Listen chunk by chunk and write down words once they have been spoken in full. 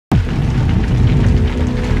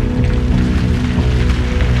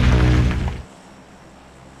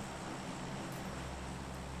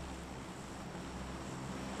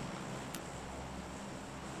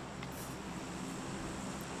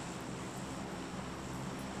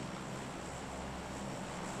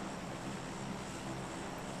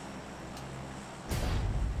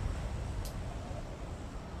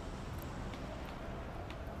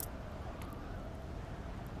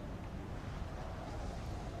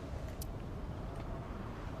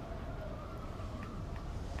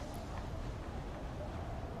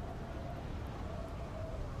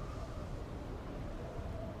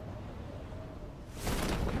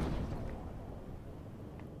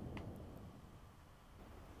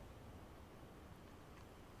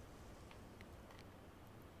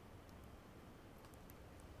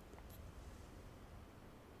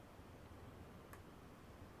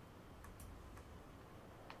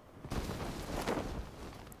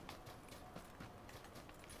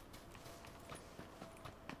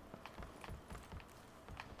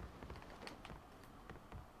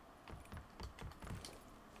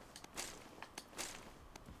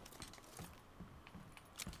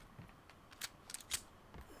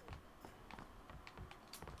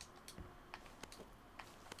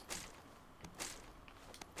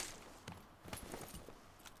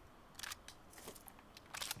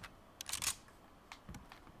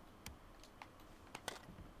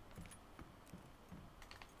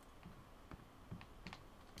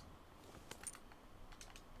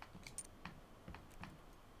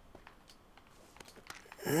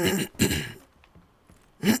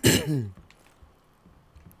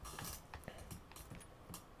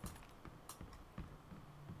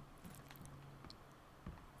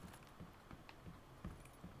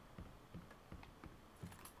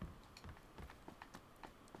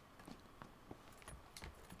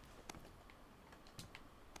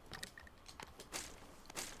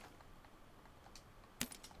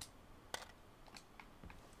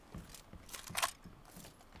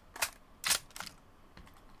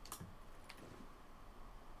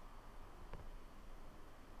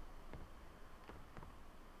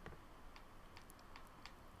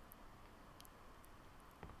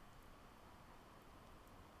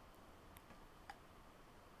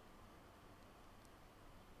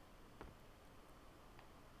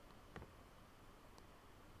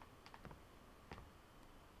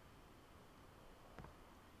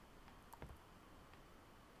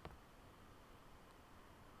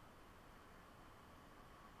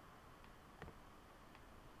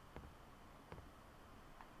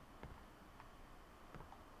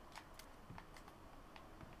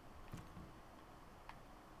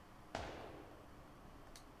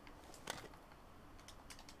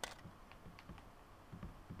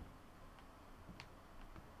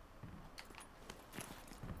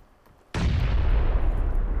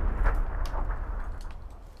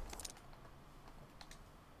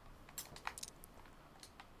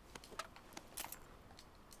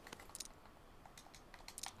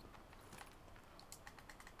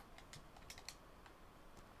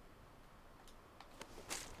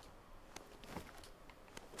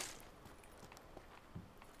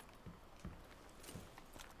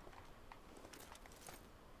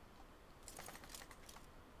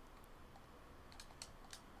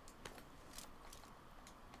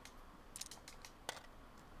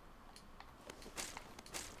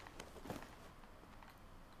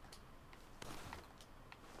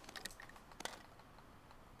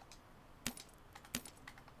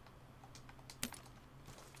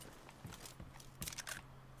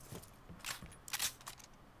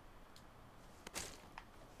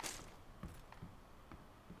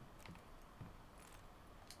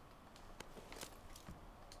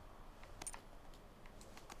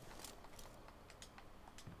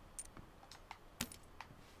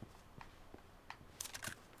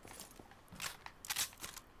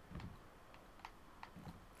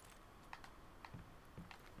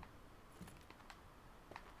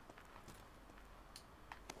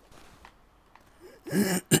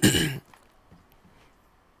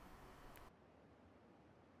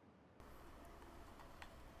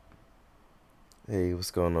Hey,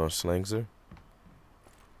 what's going on, Slangzer?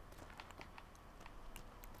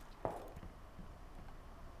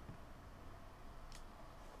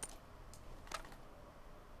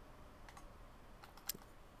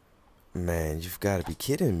 Man, you've got to be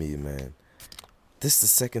kidding me, man. This is the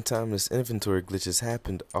second time this inventory glitch has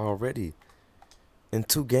happened already. In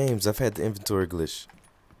 2 games, I've had the inventory glitch.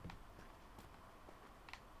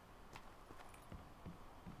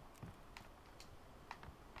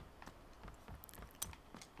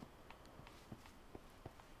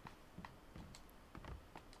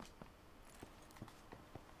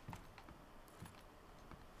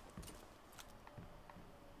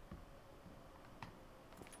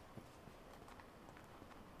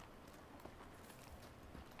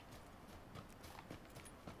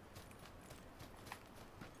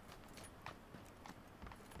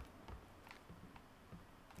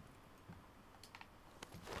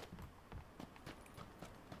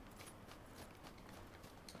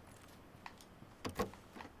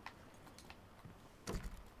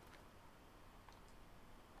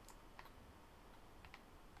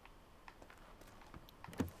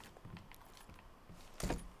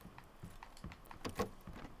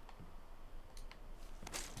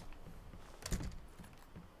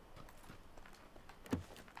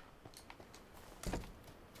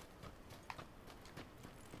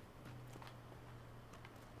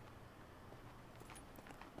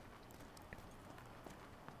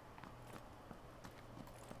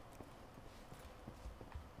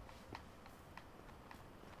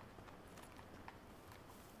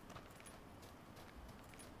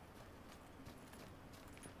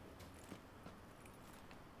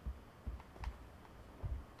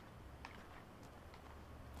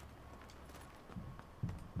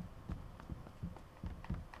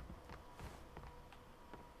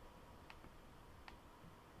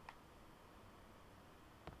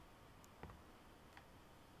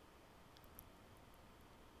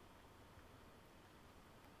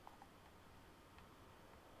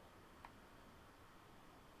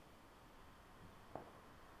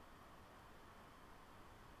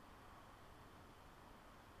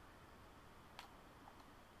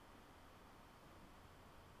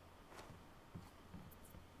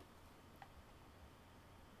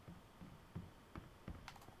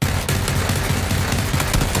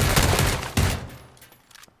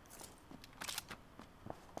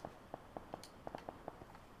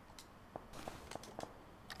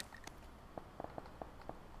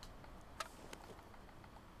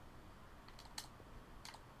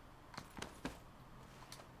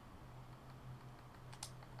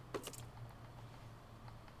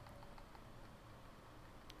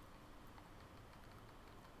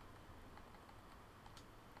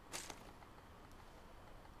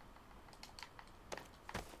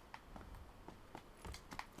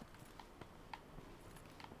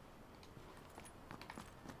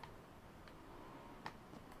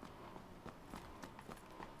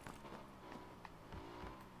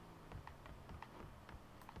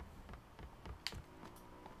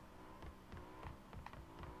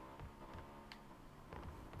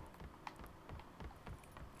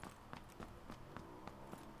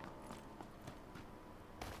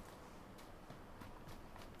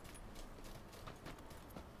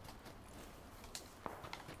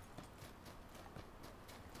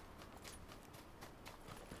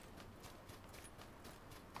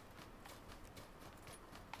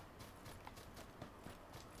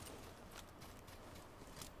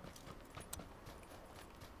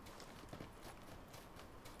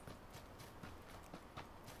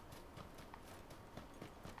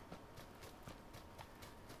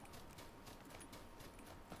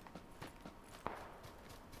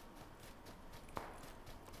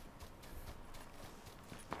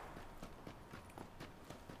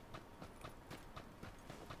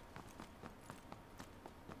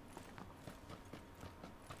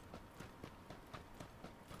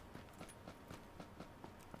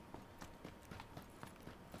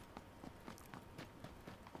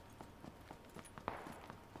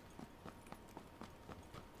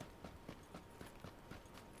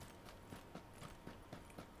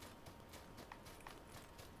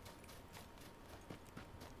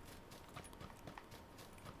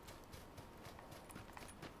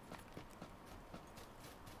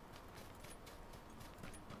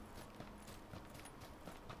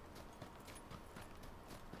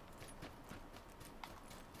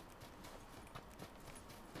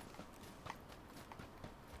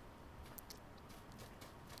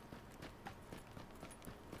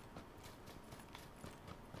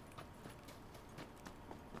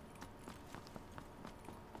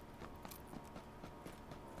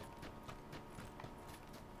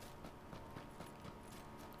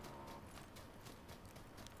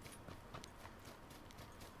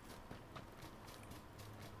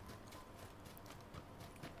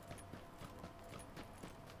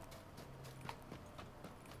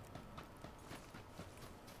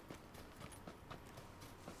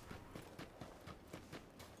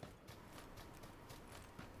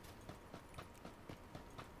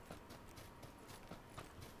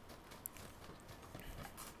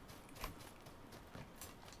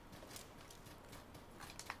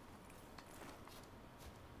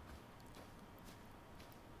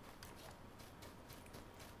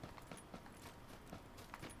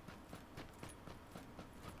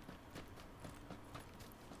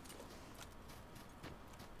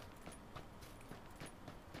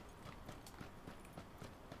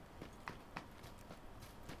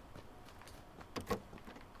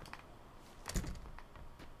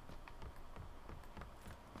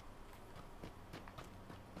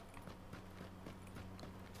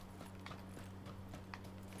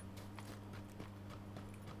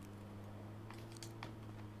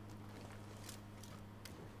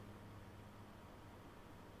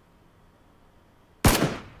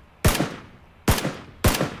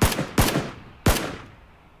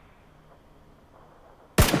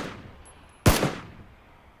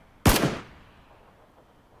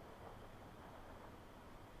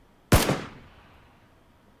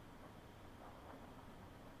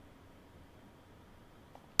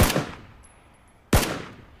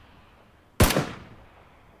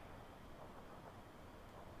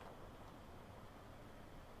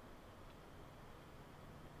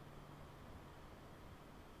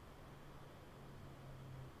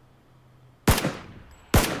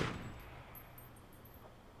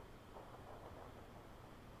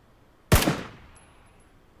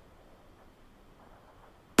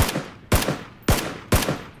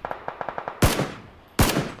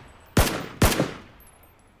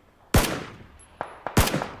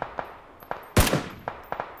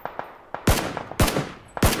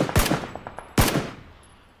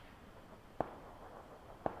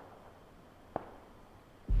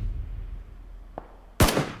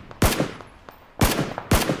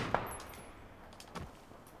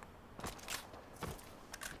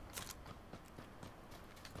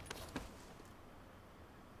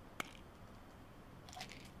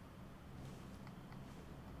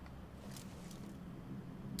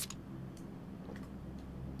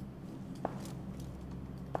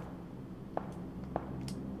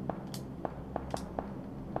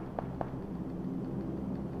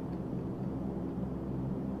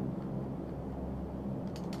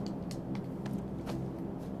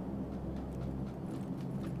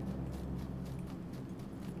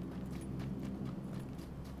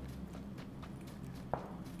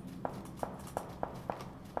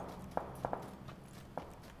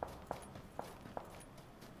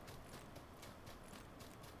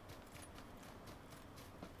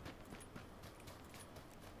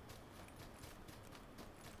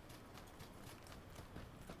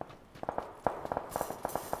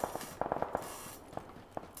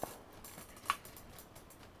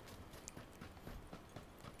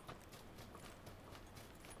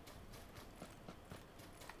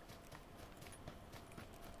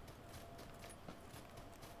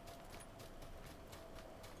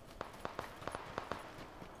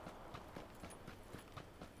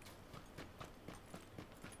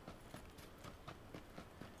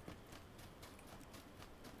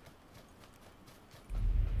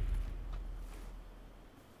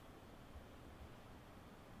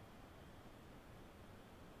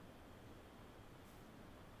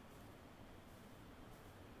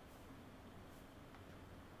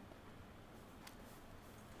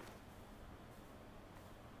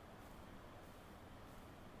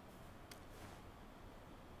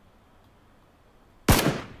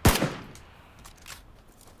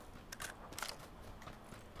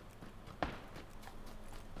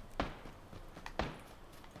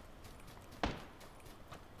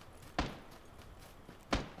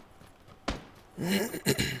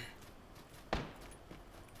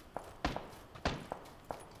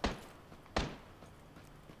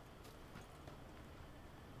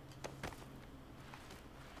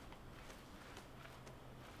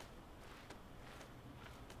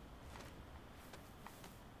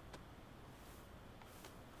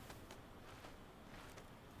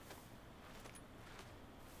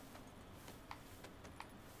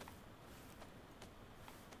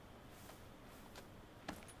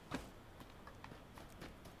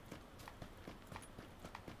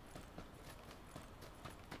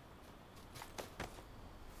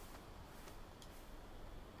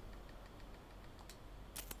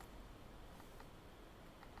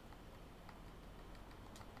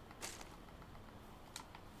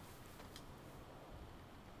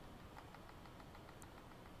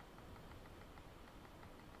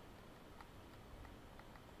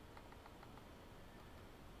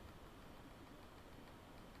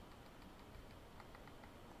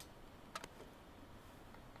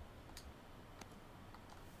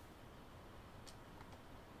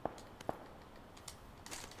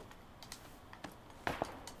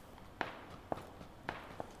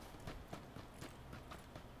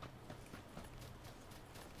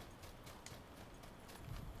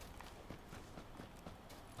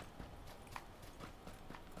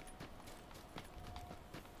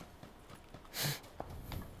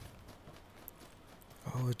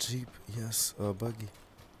 Oh, a Jeep. Yes, a buggy.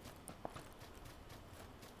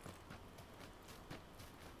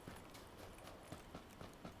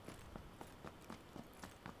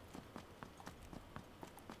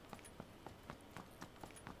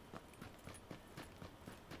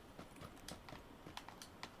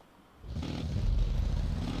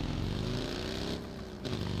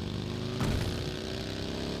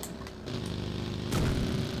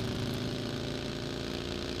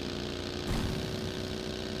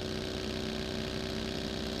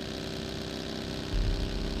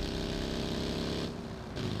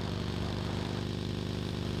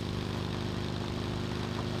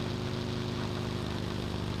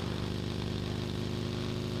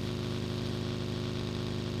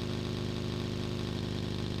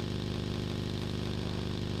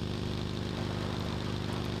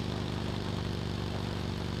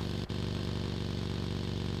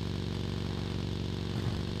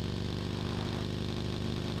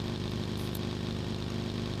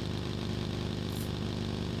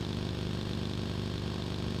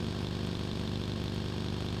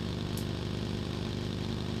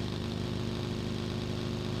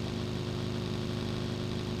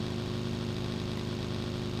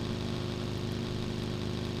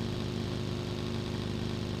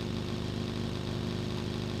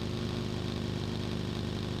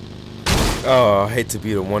 Oh, I hate to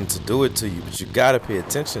be the one to do it to you, but you gotta pay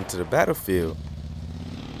attention to the battlefield.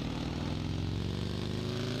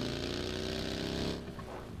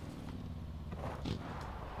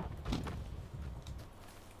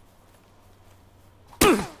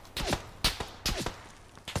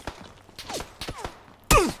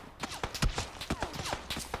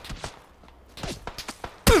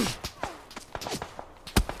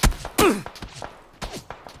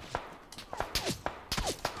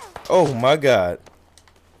 Oh my God.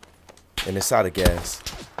 And it's out of gas.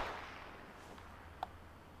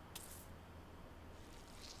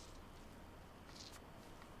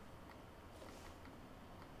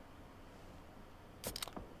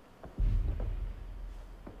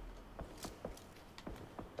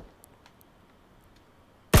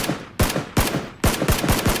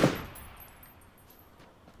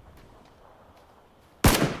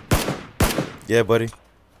 Yeah, buddy.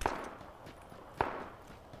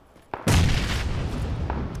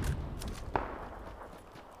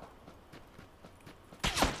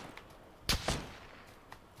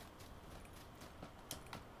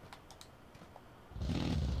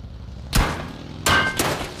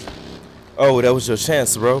 Oh, that was your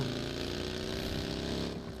chance, bro.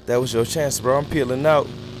 That was your chance, bro. I'm peeling out.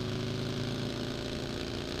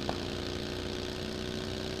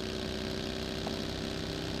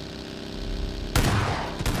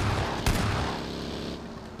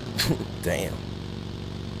 Damn.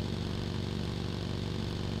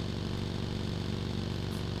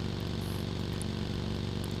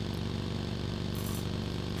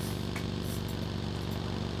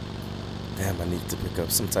 Damn, I need to pick up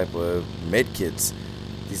some type of med kits.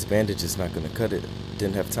 These bandages not gonna cut it.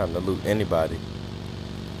 Didn't have time to loot anybody.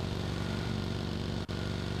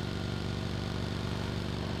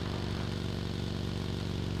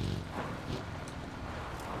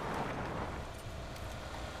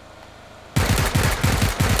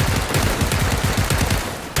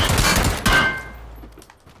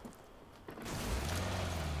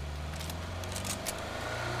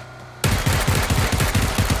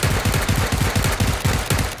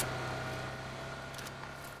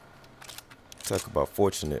 Talk about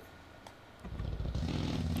fortunate.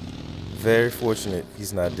 Very fortunate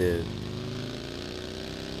he's not dead.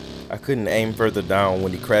 I couldn't aim further down.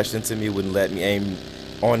 When he crashed into me, it wouldn't let me aim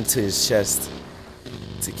onto his chest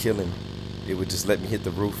to kill him. It would just let me hit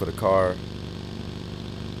the roof of the car.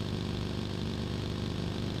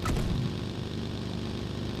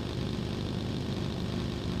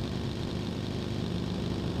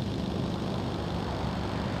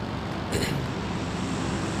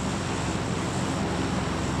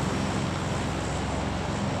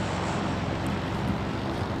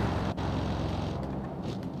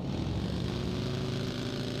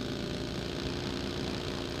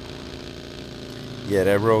 Yeah,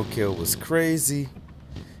 that roadkill was crazy.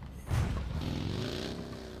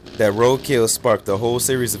 That roadkill sparked a whole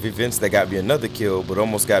series of events that got me another kill, but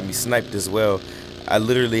almost got me sniped as well. I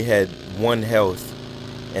literally had 1 health,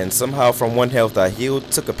 and somehow from 1 health I healed,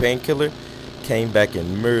 took a painkiller, came back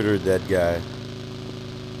and murdered that guy.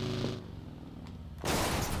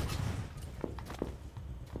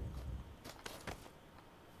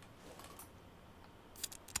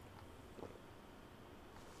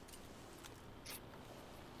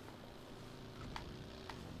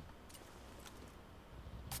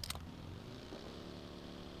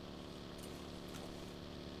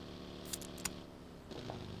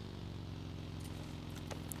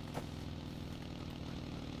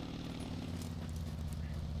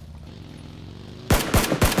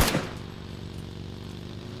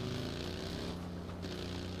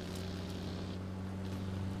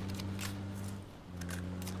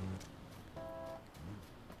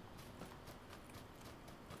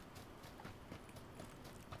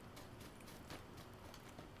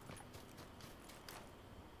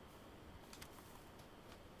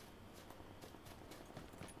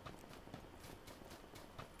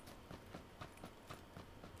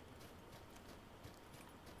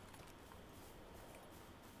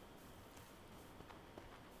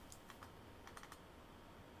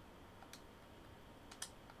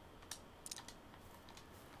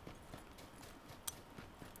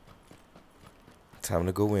 Time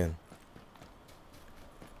to go in.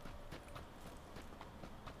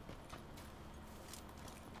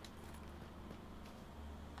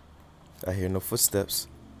 I hear no footsteps.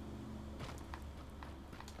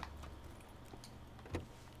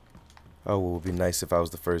 Oh, well, it would be nice if I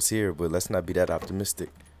was the first here, but let's not be that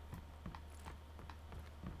optimistic.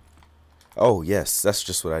 Oh, yes, that's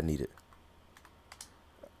just what I needed.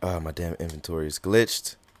 Ah, my damn inventory is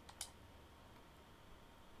glitched.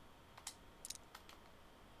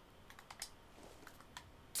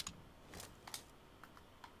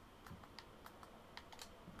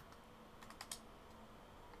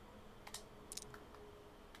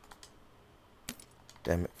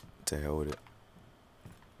 Damn it. To hell with it.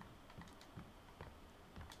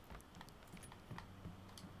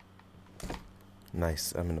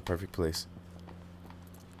 Nice. I'm in the perfect place.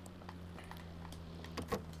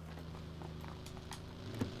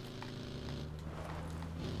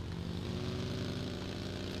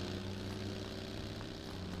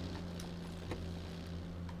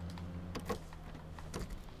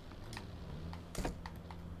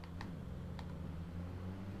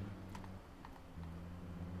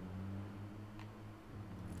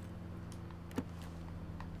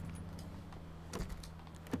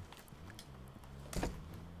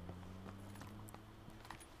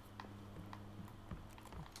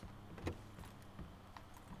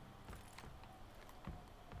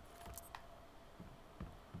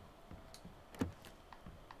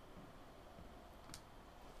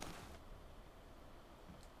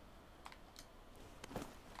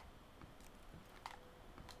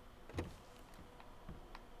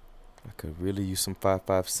 Could really use some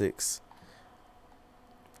 5.56.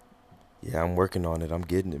 Yeah, I'm working on it. I'm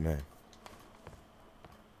getting it, man.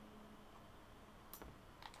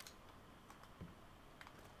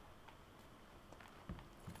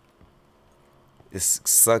 It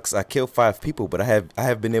sucks. I killed 5 people, but I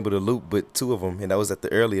have been able to loot but 2 of them, and that was at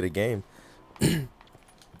the early of the game. I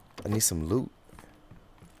need some loot.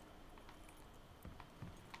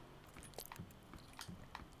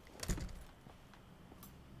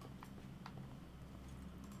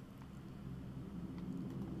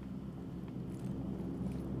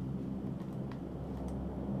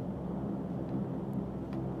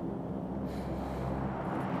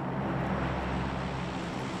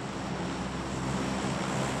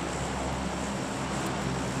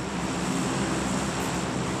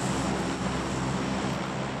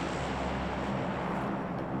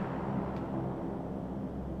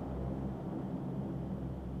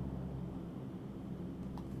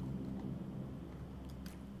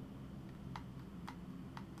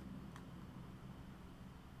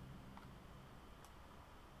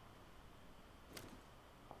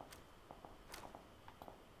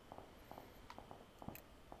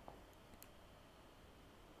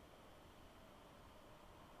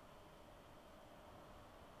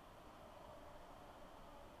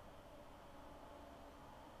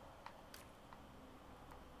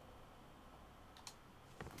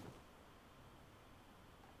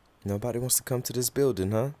 Nobody wants to come to this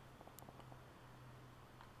building, huh?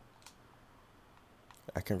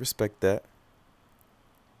 I can respect that.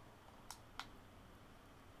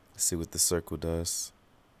 Let's see what the circle does.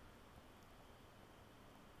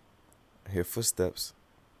 I hear footsteps.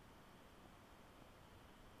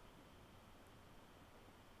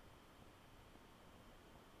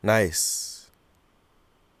 Nice.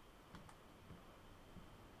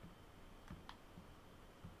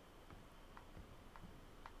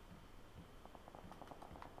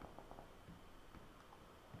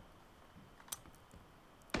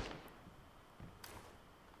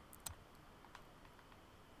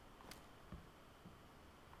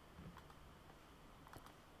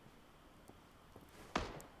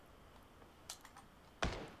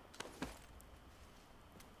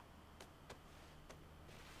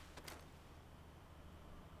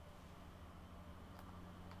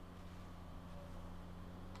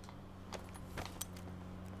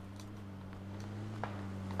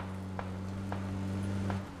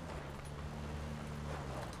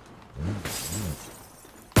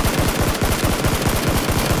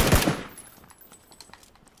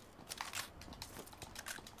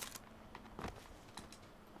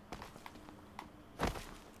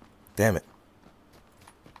 Damn it.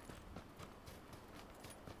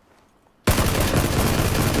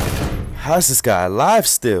 How's this guy alive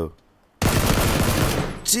still?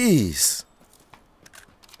 Jeez.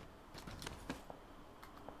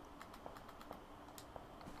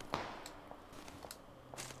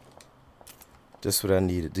 Just what I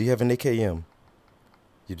needed. Do you have an AKM?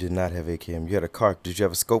 You did not have AKM. You had a CARC. Did you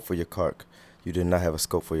have a scope for your CARC? You did not have a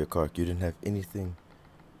scope for your CARC. You didn't have anything.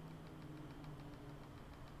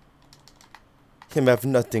 Him have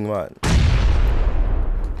nothing, man.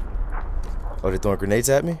 Oh, they're throwing grenades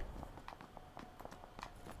at me?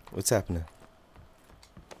 What's happening?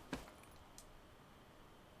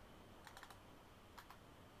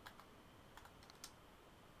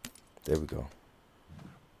 There we go.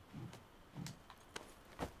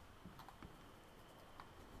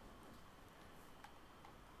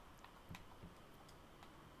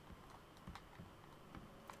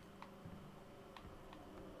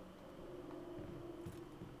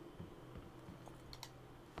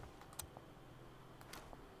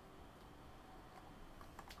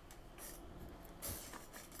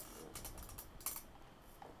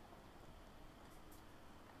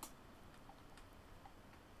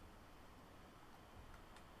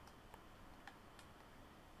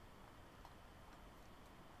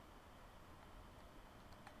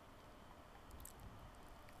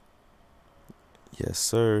 Yes,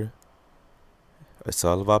 sir. It's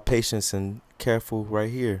all about patience and careful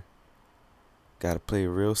right here. Gotta play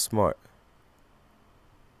real smart.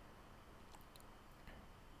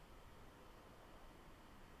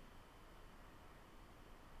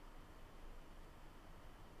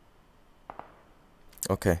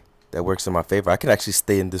 Okay, that works in my favor. I can actually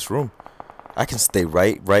stay in this room. I can stay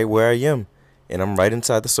right where I am, and I'm right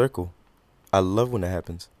inside the circle. I love when that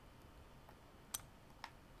happens.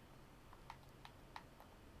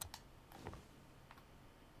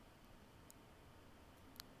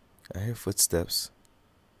 I hear footsteps.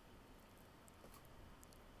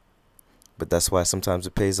 But that's why sometimes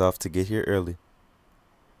it pays off to get here early.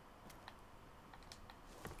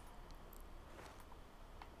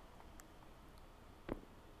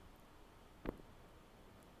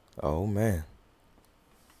 Oh man.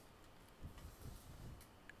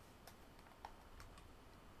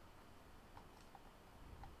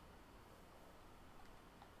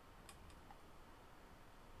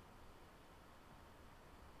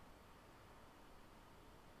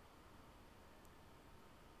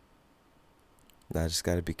 Now I just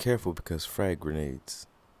gotta be careful because frag grenades.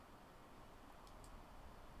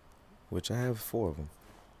 Which I have 4 of them.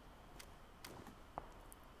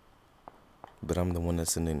 But I'm the one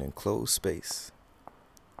that's in an enclosed space.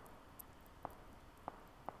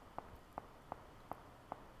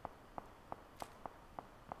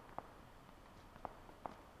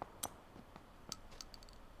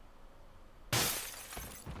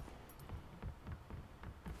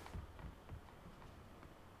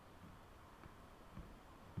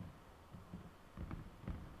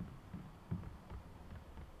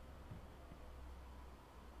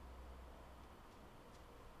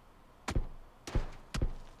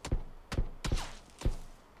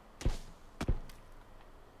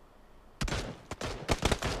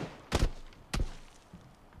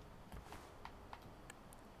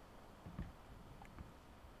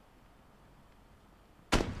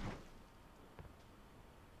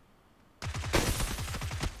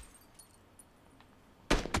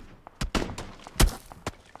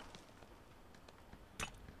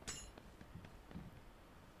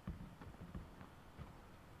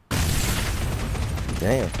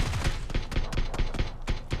 Damn.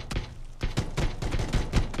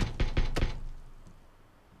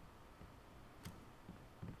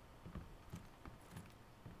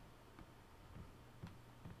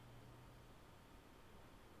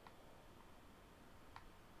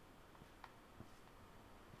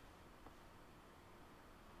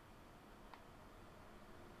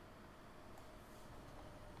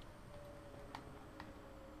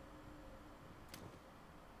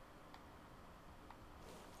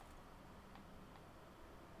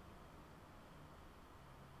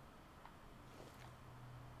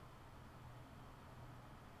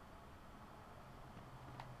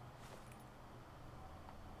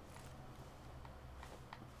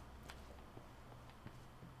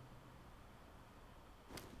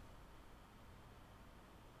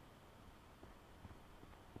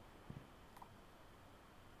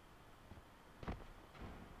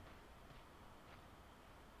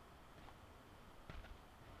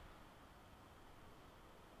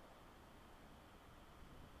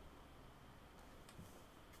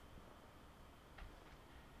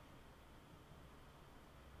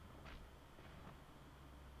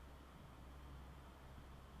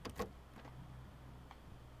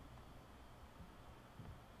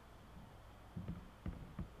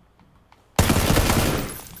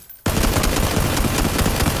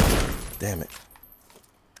 Damn it.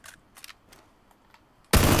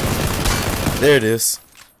 There it is.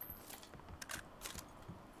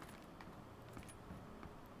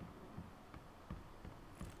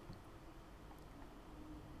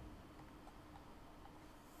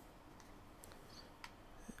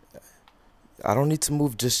 I don't need to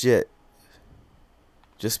move just yet.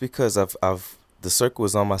 Just because the circle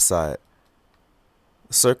is on my side.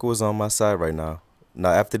 The circle is on my side right now.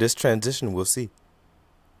 Now after this transition, we'll see.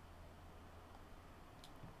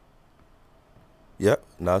 Yep,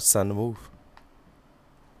 now it's time to move.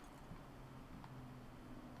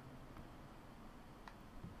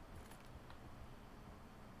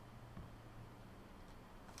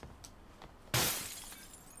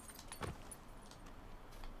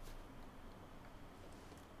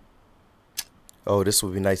 Oh, this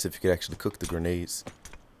would be nice if you could actually cook the grenades.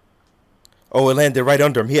 Oh, it landed right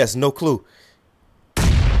under him. He has no clue.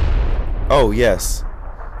 Oh, yes.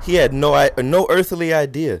 He had no earthly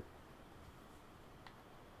idea.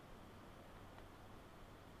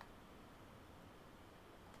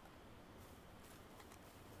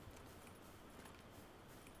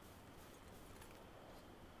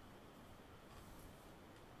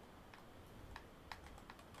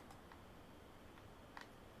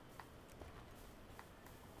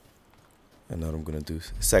 I know what I'm gonna do.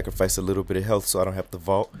 Sacrifice a little bit of health so I don't have to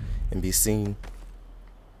vault and be seen.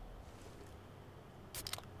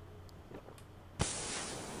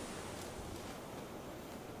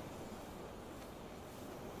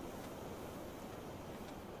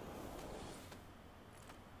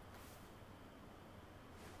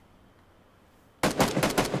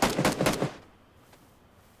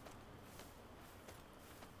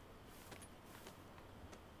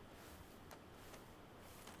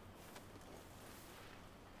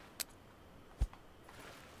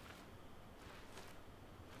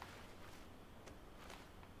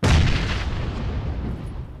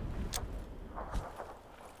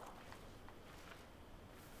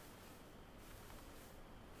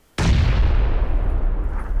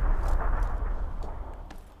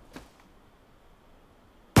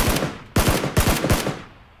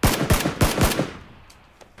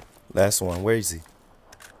 Last one. Where is he?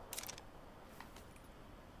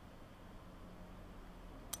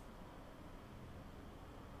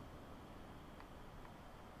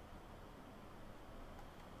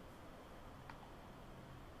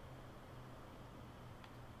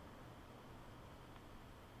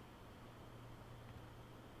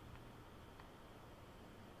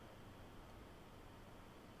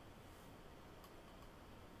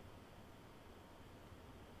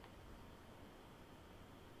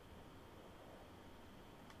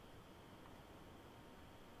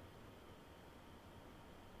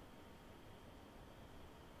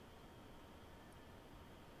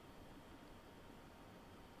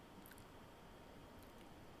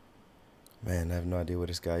 Man, I have no idea where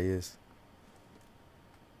this guy is.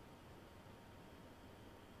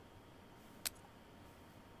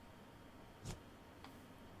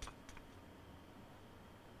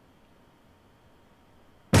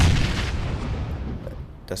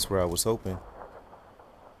 That's where I was hoping.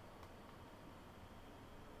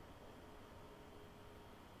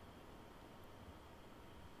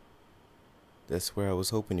 That's where I was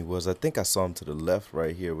hoping he was. I think I saw him to the left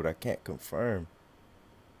right here, but I can't confirm.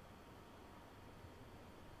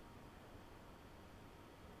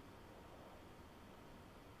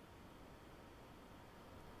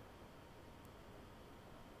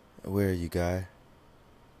 Where are you, guy?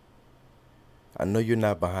 I know you're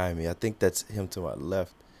not behind me. I think that's him to my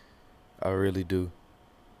left. I really do.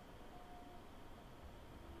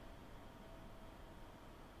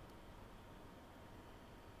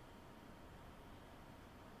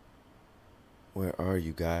 Where are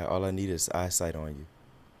you, guy? All I need is eyesight on you.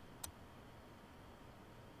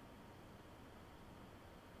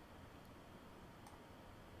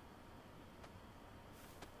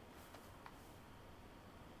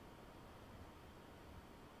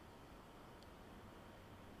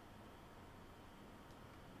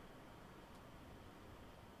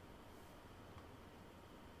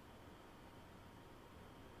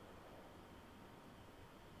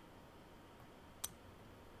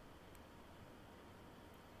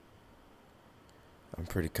 I'm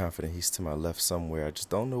pretty confident he's to my left somewhere. I just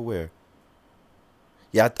don't know where.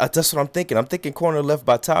 Yeah, that's what I'm thinking. I'm thinking corner left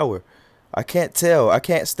by tower. I can't tell. I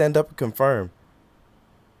can't stand up and confirm.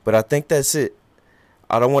 But I think that's it.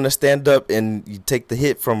 I don't want to stand up and you take the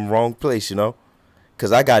hit from wrong place, you know?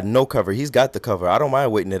 Because I got no cover. He's got the cover. I don't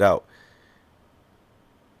mind waiting it out.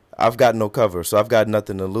 I've got no cover, so I've got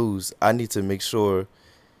nothing to lose. I need to make sure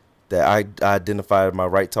that I identify my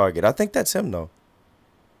right target. I think that's him, though.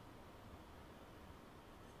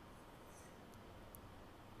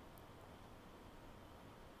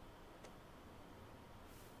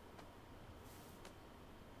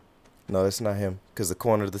 No, it's not him. Because the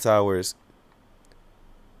corner of the tower is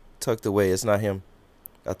tucked away. It's not him.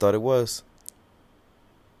 I thought it was.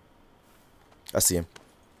 I see him.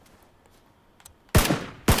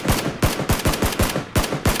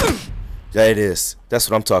 Yeah, it is. That's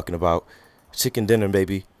what I'm talking about. Chicken dinner,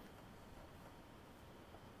 baby.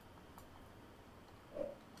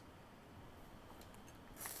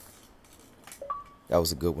 That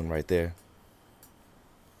was a good one right there.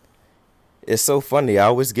 It's so funny. I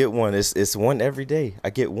always get one. It's one every day. I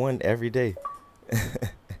get one every day.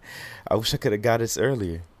 I wish I could have got this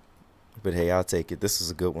earlier. But hey, I'll take it. This is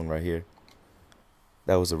a good one right here.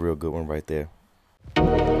 That was a real good one right there.